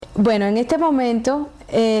Bueno, en este momento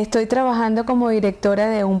estoy trabajando como directora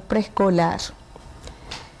de un preescolar,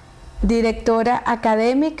 directora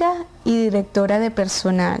académica y directora de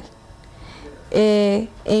personal.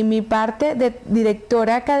 En mi parte de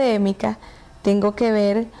directora académica tengo que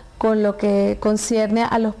ver con lo que concierne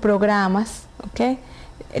a los programas, ¿okay?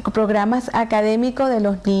 Programas académicos de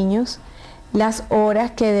los niños, las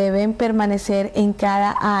horas que deben permanecer en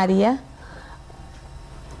cada área,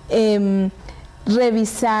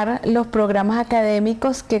 revisar los programas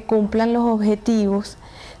académicos que cumplan los objetivos,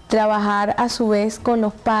 trabajar a su vez con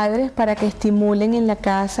los padres para que estimulen en la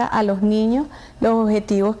casa a los niños los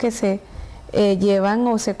objetivos que se llevan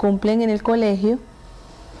o se cumplen en el colegio.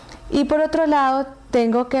 Y por otro lado,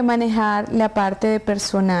 tengo que manejar la parte de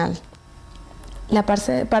personal. La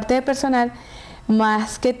parte de personal,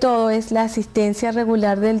 más que todo, es la asistencia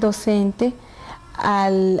regular del docente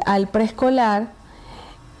al preescolar,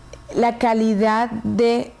 la calidad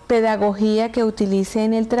de pedagogía que utilice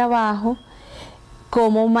en el trabajo,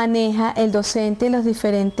 cómo maneja el docente los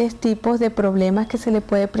diferentes tipos de problemas que se le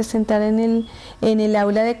puede presentar en el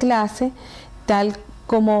aula de clase, tal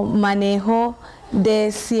como manejo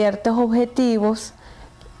de ciertos objetivos,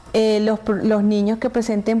 los niños que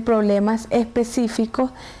presenten problemas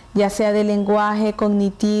específicos, ya sea de lenguaje,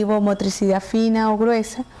 cognitivo, motricidad fina o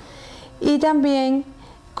gruesa, y también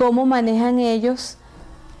cómo manejan ellos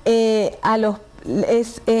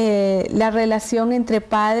la relación entre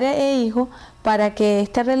padre e hijo, para que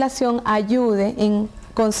esta relación ayude en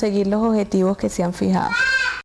conseguir los objetivos que se han fijado.